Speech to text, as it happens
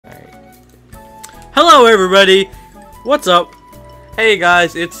Hello everybody! What's up? Hey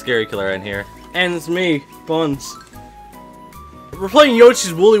guys, it's Scary Killer in here. And it's me, Buns. We're playing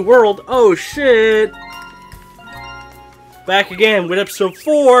Yoshi's Woolly World. Oh shit! Back again with episode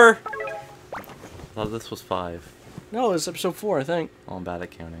 4! I thought this was 5. No, it's episode 4, I think. Oh, I'm bad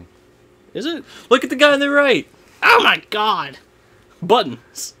at counting. Is it? Look at the guy on the right! Oh my god!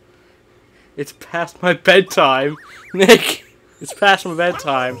 Buttons! It's past my bedtime. Nick! It's past my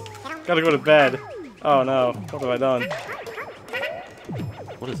bedtime. Gotta go to bed. Oh no, what have I done?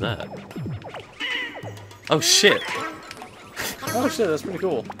 What is that? Oh shit! Oh shit, that's pretty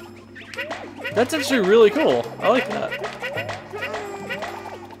cool. That's actually really cool. I like that.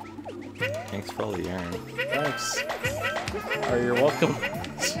 Thanks for all the yarn. Thanks. Oh, you're welcome.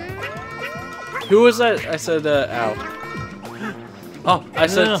 Who was that? I said, ow. Oh, I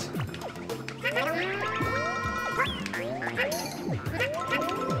said... No.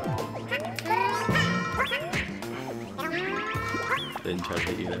 Didn't try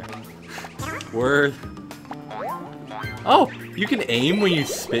to either. Word. Oh, you can aim when you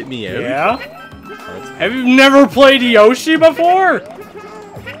spit me out? Yeah? Oh, Have you never played Yoshi before?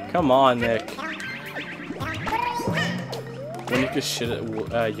 Come on, Nick. When you can shit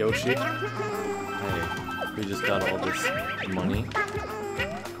at Yoshi. hey, we just got all this money.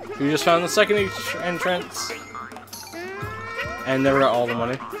 You just found the second entrance. And never got all the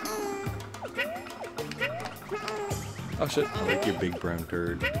money. Oh shit. I like your big brown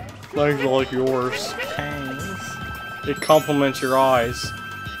turd. Legs are like yours. Thanks. It compliments your eyes.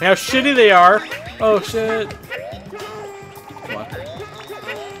 And how shitty they are. Oh shit. Come on.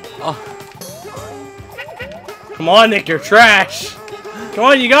 Oh, Come on, Nick, you're trash. Come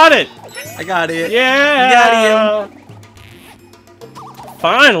on, you got it. I got it. Yeah. You got him.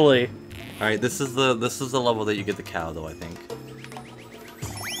 Finally. All right, this is the level that you get the cow, though I think.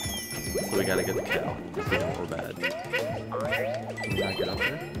 So we gotta get the cow. If we don't, we're bad. Can you not get up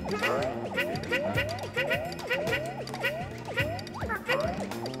there?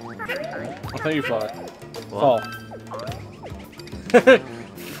 I think you fall. Well,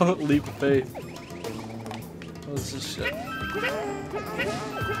 Fall. Leap of faith. What is this shit?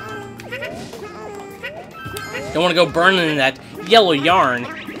 Don't want to go burning in that yellow yarn.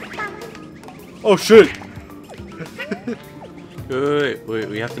 Oh shit! wait,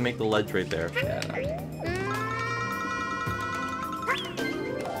 we have to make the ledge right there. Yeah,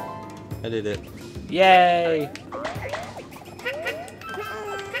 I did it. yay!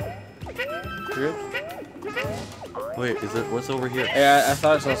 Good? Wait, is it what's over here? Yeah, I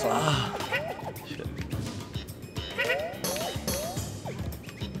thought I saw something. Ah, shit.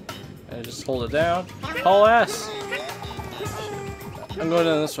 And just hold it down. Haul ass! I'm going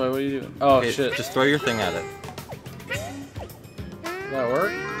down this way, what are you doing? Oh Okay, shit. just throw your thing at it. Did that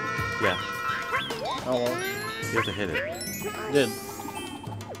work? Yeah, Oh well. you have to hit it. It did.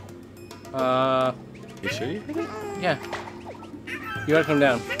 You sure you hit it? Yeah. You gotta come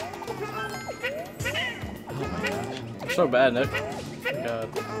down. Oh my gosh. You're so bad, Nick. God.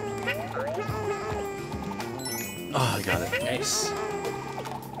 Oh, I got it. Nice.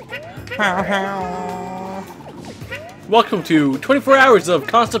 Welcome to 24 hours of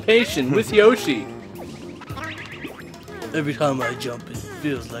constipation with Yoshi. Every time I jump, it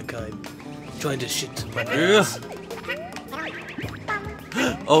feels like I'm trying to shit my pants.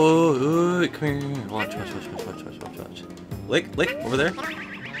 Oh, come here. Watch. Lick, over there.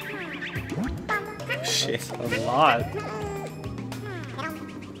 Shit. A lot.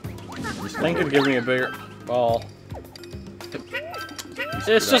 Think could give me a bigger ball.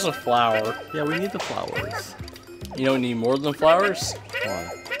 It's just a flower. Yeah, we need the flowers. You don't need more than flowers?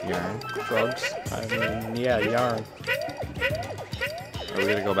 Why? Yarn. Drugs? I mean, yeah, yarn. Are we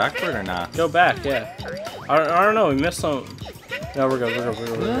gonna go back for it or not? Go back, yeah. I don't know, we missed some. No, we're good.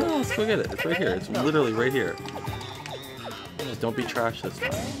 No, let's go get it. It's right here. It's literally right here. Just don't be trash this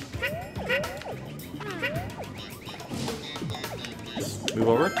time. Move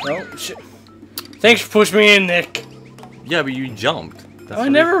over. No, shit. Thanks for pushing me in, Nick. Yeah, but you jumped. That's I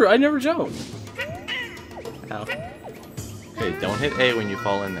never jumped. Ow. Hey, don't hit A when you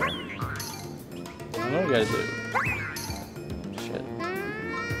fall in there. I know what you gotta do. Shit.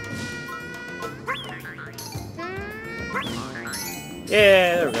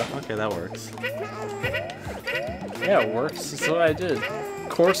 Yeah, there we go. Okay, that works. Yeah, it works. That's what I did. Of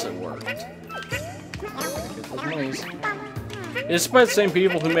course it worked. Get those monies. It's by the same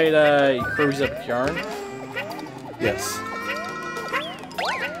people who made Kirby's Epic Yarn. Yes.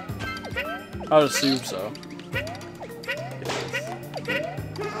 I would assume so.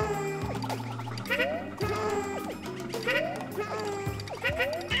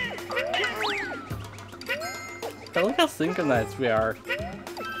 Look how synchronized we are.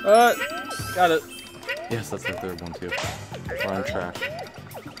 Got it. Yes, that's the third one too. We're on track.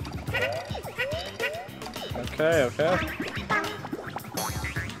 Okay, okay.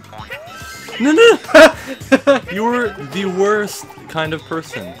 No, no! You were the worst kind of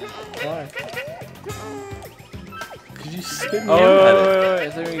person. Why? Could you spit me Oh, out at it? wait. I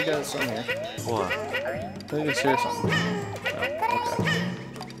think we got something here. What? I think it's here something. Oh, okay.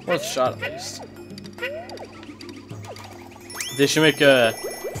 Well, it's shot at least. They should make a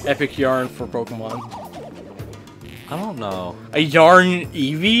epic yarn for Pokemon. I don't know. A yarn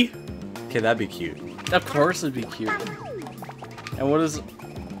Eevee? Okay, that'd be cute. Of course it'd be cute. And what is...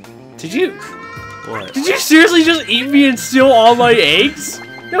 Did you seriously just eat me and steal all my eggs?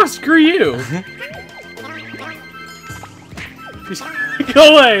 No, screw you.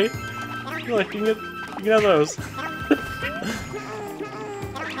 Go away. Look, you can have those.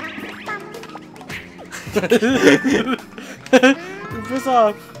 Piss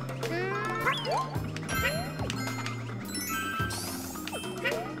off.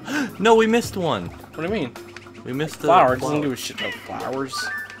 No, we missed one. What do you mean? We missed the Flower. It doesn't give a shit about flowers.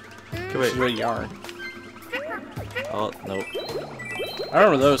 Okay, wait. It's yarn. Oh, nope. I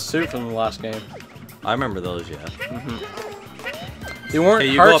remember those too from the last game. I remember those, yeah. They weren't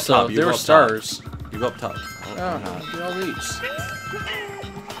Okay, you go hearts up top, though. you They go were up top. stars. You go up top. Oh, look at all these.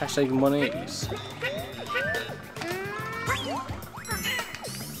 Hashtag monies.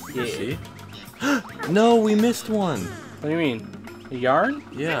 You see? No, we missed one. What do you mean? A yarn?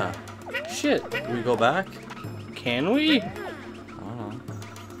 Yeah. Shit. Can we go back? Can we? I don't know.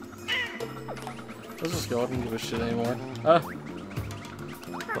 Let's just go. I don't give a shit anymore. But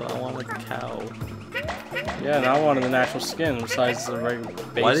I want a cow. Yeah, and I wanted the natural skin besides the regular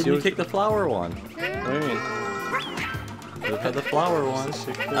base. Why didn't you take the flower one? What do you mean? Could have had the flower one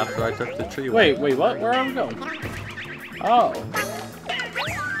after I took the tree one. Wait, what? Where are we going? Oh.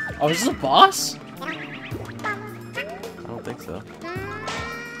 Oh, is this a boss? I don't think so.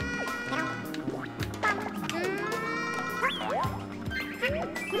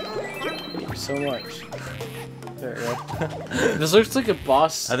 Thank you so much. There we go. This looks like a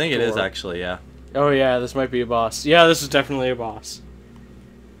boss. I think it is door. actually, yeah. Oh yeah, this might be a boss. Yeah, this is definitely a boss.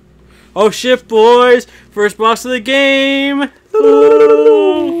 Oh shit, boys! First boss of the game!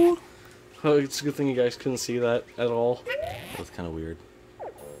 Ooh. Oh, it's a good thing you guys couldn't see that at all. That was kind of weird.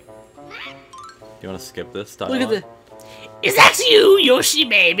 You want to skip this? Look at the... Is that you, Yoshi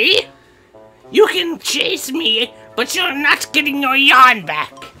baby? You can chase me, but you're not getting your yarn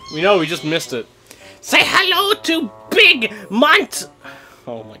back. We know, we just missed it. Say hello to Big Mont.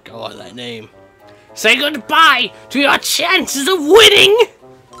 Oh my god, that name. Say goodbye to your chances of winning.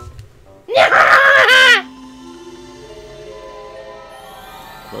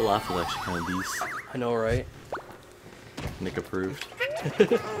 The laugh was actually kind of decent. I know, right? Nick approved.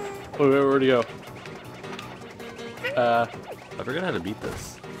 Where'd he go? I forgot how to beat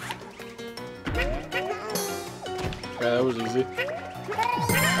this. Yeah, that was easy.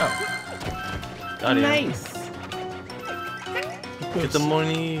 Oh. Got him. Nice. Get the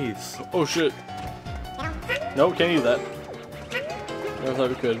monies. Oh shit. Nope, can't use that. I thought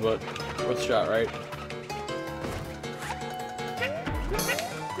we could, but worth a shot, right?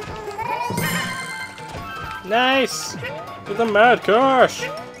 Nice! Get the mad cash!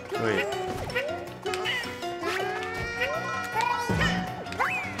 Wait.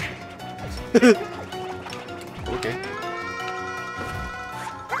 Okay.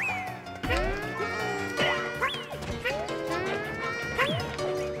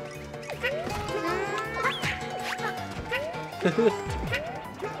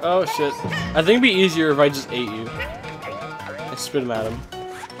 Oh shit. I think it'd be easier if I just ate you. I spit him at him.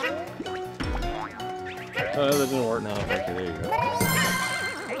 Oh, that didn't work. No, okay, there you go.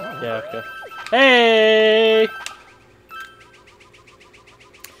 Yeah, okay. Hey!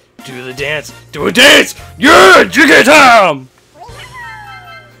 Do the dance! Do a dance! Yeah! Jiggy time!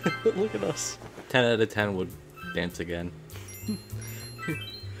 Look at us. 10 out of 10 would dance again.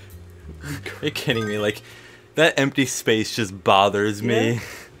 Are you kidding me? Like, that empty space just bothers me. Yeah.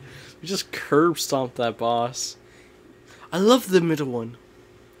 We just curb stomped that boss. I love the middle one.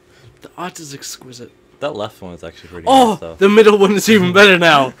 The art is exquisite. That left one is actually pretty Oh, nice, though. the middle one is even better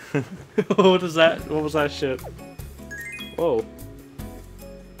now. What is that? What was that shit? Whoa.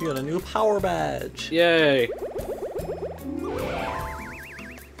 You got a new power badge. Yay.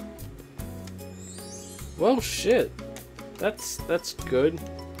 Well, shit. That's good.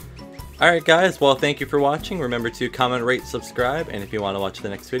 Alright guys, well thank you for watching. Remember to comment, rate, subscribe, and if you want to watch the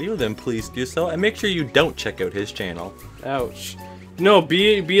next video, then please do so. And make sure you don't check out his channel. Ouch. No,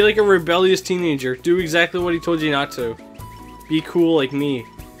 be like a rebellious teenager. Do exactly what he told you not to. Be cool like me.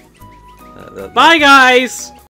 Bye, guys!